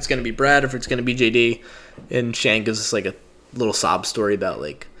decide if it's going to be Brad or if it's going to be JD, and Shan gives us a little sob story about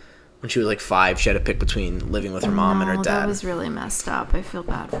when she was 5, she had to pick between living with her mom and her dad. That was really messed up. I feel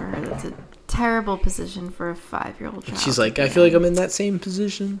bad for her. That's a terrible position for a 5-year-old child. She's like, I feel like I'm in that same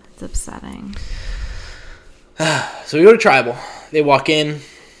position. It's upsetting. So we go to Tribal. They walk in,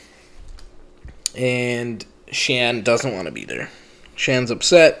 and Shan doesn't want to be there. Shan's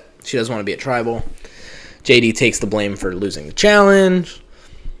upset. She doesn't want to be at Tribal. JD takes the blame for losing the challenge.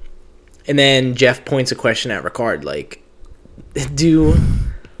 And then Jeff points a question at Ricard, do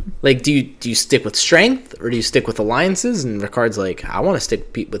you stick with strength or do you stick with alliances? And Ricard's like, I want to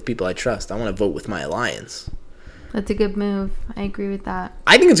stick with people I trust. I want to vote with my alliance. That's a good move. I agree with that.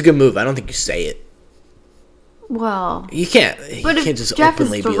 I think it's a good move. I don't think you say it. Well, You can't but if just Jeff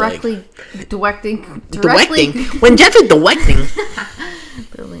openly is be directly directing when Jeff is directing.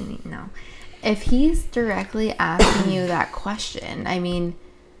 No. If he's directly asking you that question, I mean,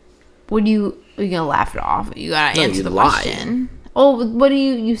 are you gonna laugh it off? You gotta answer you the lie. question. Oh, what do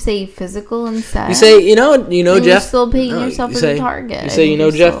you say? Physical instead? You say, And Jeff. you're still painting No, yourself you as say- a target. You say, and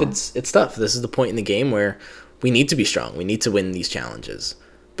you're Jeff, still- it's tough. This is the point in the game where we need to be strong. We need to win these challenges.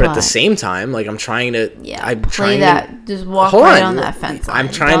 But at the But- same time, I'm trying to. Yeah, I'm play trying that. to. Just walk Hold right on. on that fence line. I'm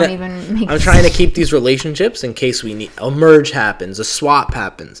trying Don't to. even make I'm trying to keep these relationships in case we need a merge happens, a swap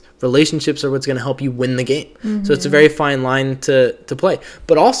happens. Relationships are what's going to help you win the game. So it's a very fine line to play.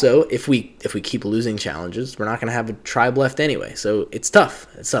 But also, if we keep losing challenges, we're not going to have a tribe left anyway. So it's tough.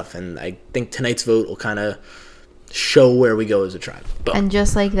 It's tough, and I think tonight's vote will kind of show where we go as a tribe. But And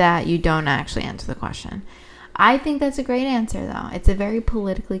just like that, you don't actually answer the question. I think that's a great answer, though. It's a very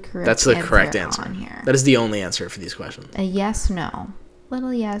politically correct. that's the correct answer. on here. That is the only answer for these questions. A yes, no,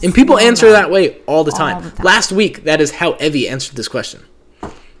 little yes. And people little answer no. that way all the time. All the time. Last week, that is how Evie answered this question.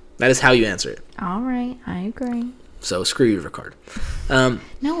 That is how you answer it. All right, I agree. So screw you, Ricard.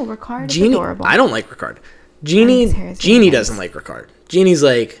 No, Ricard is Jeannie, adorable. I don't like Ricard. Jeannie Harris really nice. doesn't like Ricard. Jeannie's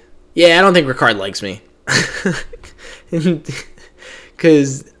like, yeah, I don't think Ricard likes me.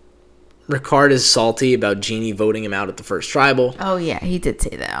 Because Ricard is salty about Jeannie voting him out at the first tribal. Oh yeah, he did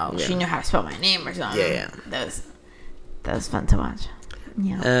say that. Oh, Yeah. she knew how to spell my name or something. Yeah. That was fun to watch.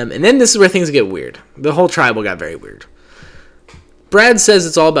 Yeah. And then this is where things get weird. The whole tribal got very weird. Brad says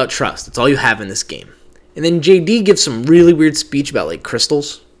it's all about trust. It's all you have in this game. And then JD gives some really weird speech about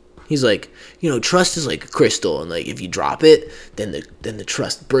crystals. He's like, trust is like a crystal, and like if you drop it, then the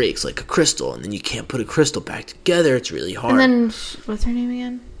trust breaks like a crystal, and then you can't put a crystal back together. It's really hard. And then what's her name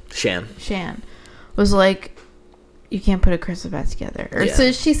again? Shan was like, you can't put a crystal back together. Or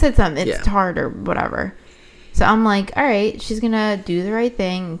so she said something. It's hard or whatever. So I'm like, all right, she's gonna do the right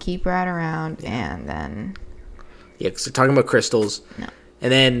thing and keep Brad around, and then because they're talking about crystals. No. And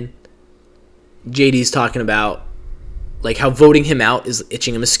then JD's talking about like how voting him out is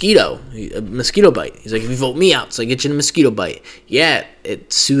itching a mosquito bite. He's like, if you vote me out, it's like itching a mosquito bite. Yeah,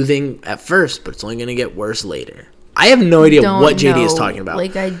 it's soothing at first, but it's only gonna get worse later. I have no idea what JD is talking about.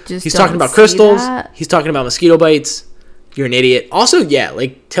 Like, he's talking about crystals. He's talking about mosquito bites. You're an idiot. Also,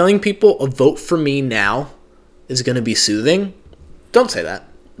 like telling people a vote for me now is going to be soothing. Don't say that.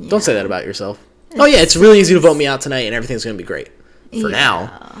 Yeah. Don't say that about yourself. It's really easy to vote me out tonight and everything's going to be great. For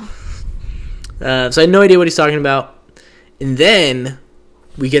now. So I had no idea what he's talking about. And then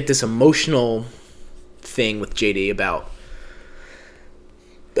we get this emotional thing with JD about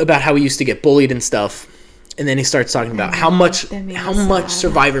how he used to get bullied and stuff. And then he starts talking about how much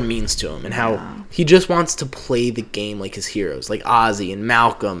Survivor means to him and how he just wants to play the game like his heroes, like Ozzy and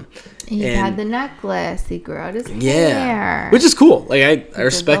Malcolm. He had the necklace. He grew out his hair. Which is cool. Like I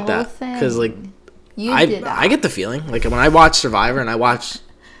respect that because like I get the feeling like when I watch Survivor and I watch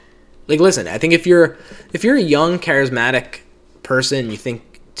like listen, I think if you're a young charismatic person, you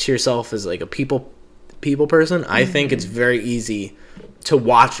think to yourself as like a people person, I think it's very easy to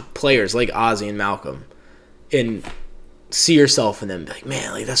watch players like Ozzy and Malcolm and see yourself in them, be like,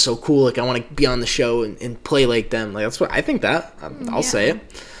 man, like that's so cool. Like I want to be on the show and play like them. Like that's what I think. I'll say it.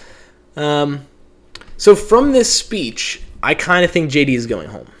 So from this speech, I kind of think JD is going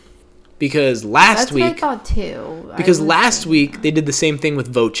home because last week, what I thought too. Because last week they did the same thing with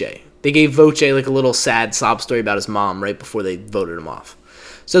Voce. They gave Voce like a little sad sob story about his mom right before they voted him off.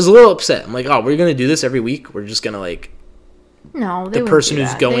 So I was a little upset. I'm like, oh, we're gonna do this every week. We're just gonna like, no, the person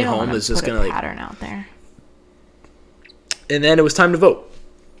who's going home is just gonna like pattern out there. And then it was time to vote.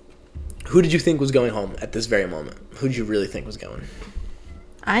 Who did you think was going home at this very moment? Who did you really think was going?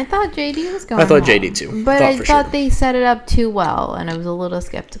 I thought JD was going I thought home. JD too. But I thought they set it up too well, and I was a little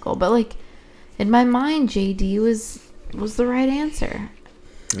skeptical. But like in my mind, JD was the right answer.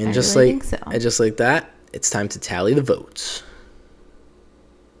 And I just really like think so. and just like that, it's time to tally the votes.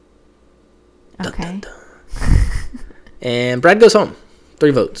 Okay. Dun, dun, dun. And Brad goes home.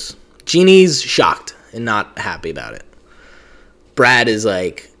 3 votes. Jeannie's shocked and not happy about it. Brad is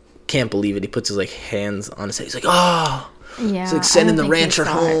like, can't believe it. He puts his like hands on his head. He's like, oh. Yeah. He's like sending the rancher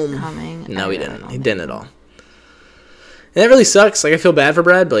home. No, he didn't. He didn't at all. And that really sucks. Like I feel bad for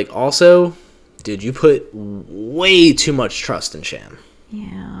Brad, but like also, dude, you put way too much trust in Shan.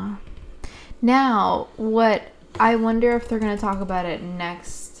 Yeah. Now, what I wonder if they're going to talk about it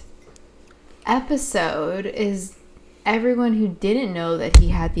next episode is everyone who didn't know that he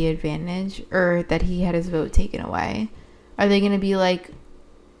had the advantage or that he had his vote taken away. Are they going to be like,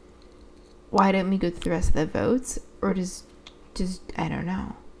 why didn't we go through the rest of the votes? Or just I don't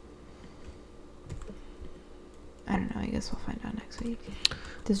know. I don't know. I guess we'll find out next week.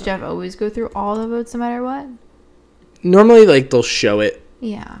 Does Jeff always go through all the votes no matter what? Normally, like, they'll show it.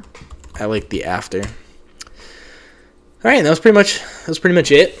 Yeah. I like the after. All right, that was pretty much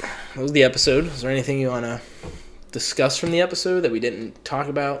it. That was the episode. Is there anything you want to discuss from the episode that we didn't talk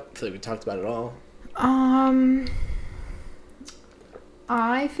about? I feel like we talked about it all.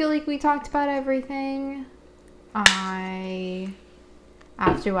 I feel like we talked about everything. After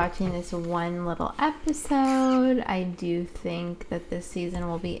watching this one little episode, I do think that this season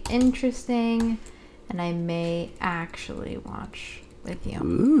will be interesting, and I may actually watch with you.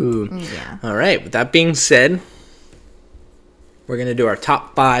 Ooh. Yeah. All right. With that being said, we're going to do our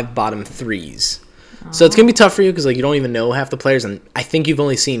top 5 bottom 3s. So it's going to be tough for you because like you don't even know half the players, and I think you've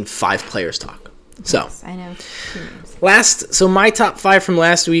only seen 5 players talk. So yes, I know 2 names. So my top 5 from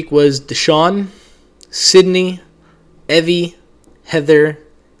last week was Deshaun, Sydney, Evie, Heather,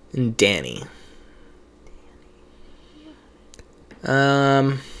 and Danny.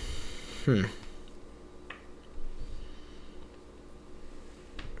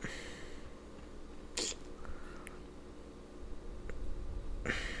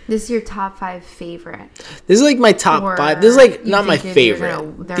 This is your top 5 favorite. This is like my top 5. This is like not my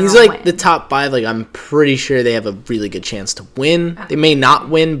favorite. These are like the top 5. Like I'm pretty sure they have a really good chance to win. Okay. They may not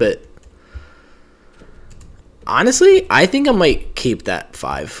win, but honestly, I think I might keep that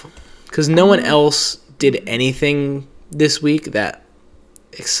 5 because no one else did anything this week that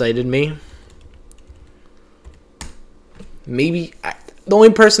excited me. Maybe the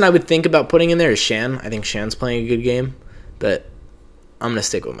only person I would think about putting in there is Shan. I think Shan's playing a good game, but I'm going to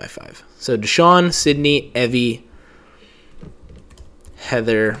stick with my 5. So Deshawn, Sydney, Evie,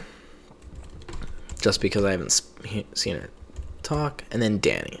 Heather, just because I haven't seen her talk, and then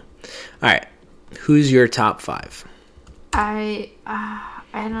Danny. All right. Who's your top 5? I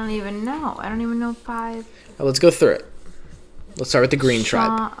don't even know. I don't even know 5. Well, let's go through it. Let's start with the Green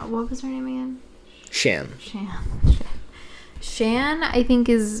Tribe. What was her name again? Shan. Shan, I think,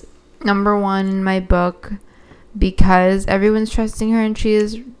 is number 1 in my book because everyone's trusting her and she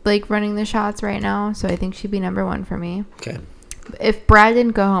is like running the shots right now. So I think she'd be number 1 for me. Okay. If Brad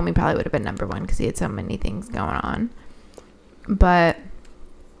didn't go home, he probably would have been number 1 because he had so many things going on. But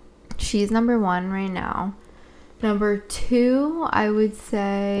she's number 1 right now. Number 2, I would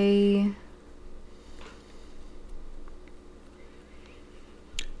say...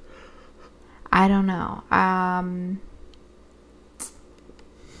 I don't know.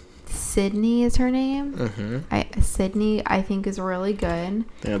 Sydney is her name. Mm-hmm. Sydney, I think, is really good. I think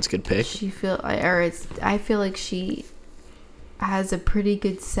that's a good pick. I feel like she has a pretty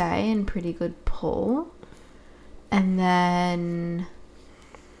good say and pretty good pull. And then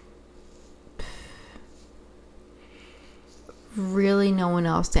really no one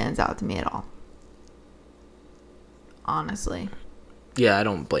else stands out to me at all. Honestly. Yeah, I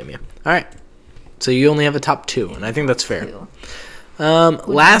don't blame you. All right. So you only have a top 2, and I think that's fair. 2.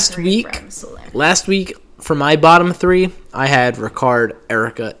 Last week for my bottom 3, I had Ricard,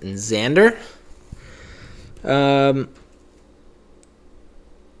 Erica, and Xander.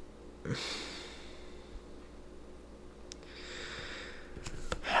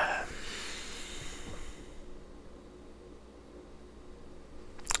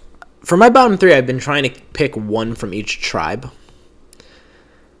 For my bottom 3, I've been trying to pick one from each tribe.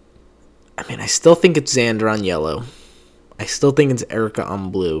 I mean, I still think it's Xander on yellow. I still think it's Erica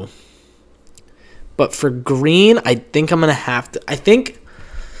on blue. But for green, I think I'm going to have to... I think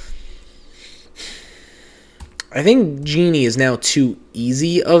Jeannie is now too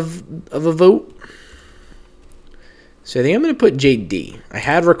easy of a vote. So I think I'm going to put JD. I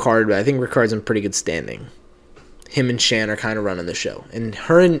had Ricard, but I think Ricard's in pretty good standing. Him and Shan are kind of running the show. So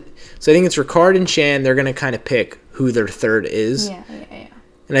I think it's Ricard and Shan. They're going to kind of pick who their third is. Yeah.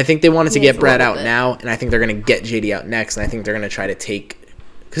 And I think they wanted to get Brad out bit. now, and I think they're going to get JD out next, and I think they're going to try to take...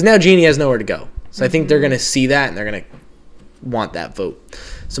 Because now Jeannie has nowhere to go. So I think they're going to see that, and they're going to want that vote.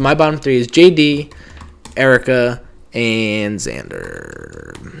 So my bottom 3 is JD, Erica, and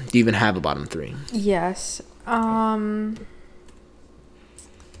Xander. Do you even have a bottom 3? Yes. The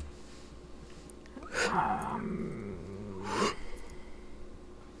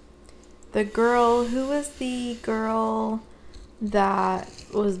girl... Who was the girl... that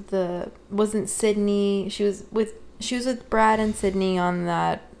wasn't Sydney. She was with Brad and Sydney on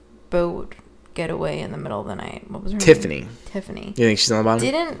that boat getaway in the middle of the night. What was her Tiffany. name? Tiffany. You think she's on the bottom?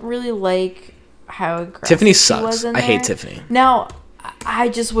 Didn't really like how aggressive Tiffany she sucks. was in I hate there. Tiffany. Now, I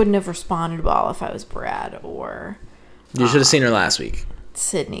just wouldn't have responded well if I was Brad or You should have seen her last week.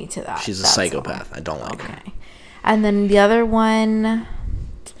 Sydney to that. She's a that's psychopath. all. I don't like her. Okay. And then the other one...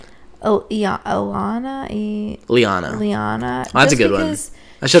 Liana. Well, that's a good one.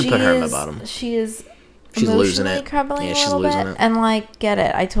 I should put her in my bottom. She's losing it. Crumbling Yeah, a she's little losing bit, it. and get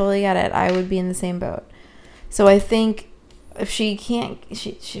it. I totally get it. I would be in the same boat. So I think if she can't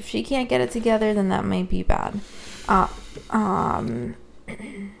get it together, then that might be bad. I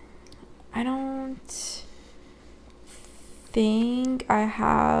don't think I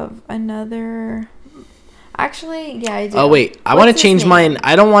have another. Actually, yeah, I do. Oh, wait. I want to change mine.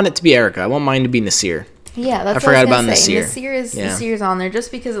 I don't want it to be Erica. I want mine to be Nasir. Yeah, that's I forgot what I was about gonna say. Nasir. Nasir's on there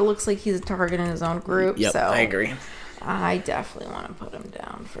just because it looks like he's a target in his own group. Yep, so I agree. I definitely want to put him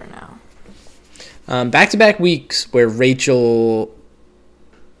down for now. Back-to-back weeks where Rachel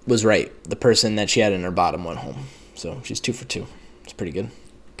was right. The person that she had in her bottom went home. So she's 2 for 2. It's pretty good.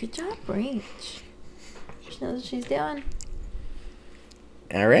 Good job, Rach. She knows what she's doing.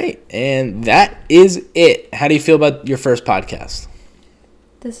 All right. And that is it. How do you feel about your first podcast?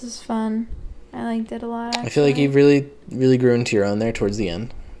 This is fun. I liked it a lot, actually. I feel like you really, really grew into your own there towards the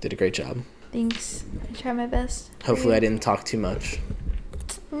end. Did a great job. Thanks. I tried my best. Hopefully I didn't talk too much.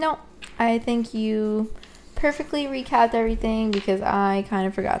 No. I think you perfectly recapped everything because I kind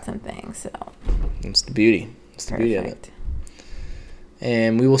of forgot some things. So It's the beauty. It's the beauty of it. Perfect.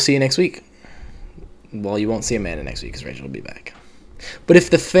 And we will see you next week. Well, you won't see Amanda next week because Rachel will be back. But if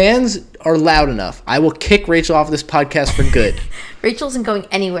the fans are loud enough, I will kick Rachel off this podcast for good. Rachel isn't going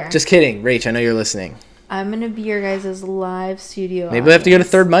anywhere. Just kidding. Rach, I know you're listening. I'm going to be your guys' live studio Maybe we have to get a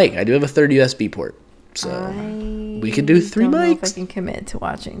third mic. I do have a third USB port. So we could do 3 don't know if I mics. can commit to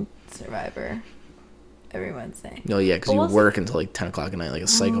watching Survivor. every Wednesday. No, yeah, because But you we'll see. work until like 10 o'clock at night like a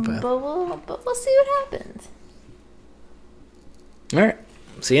psychopath. But we'll see what happens. All right.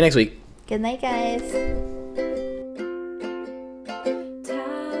 See you next week. Good night, guys.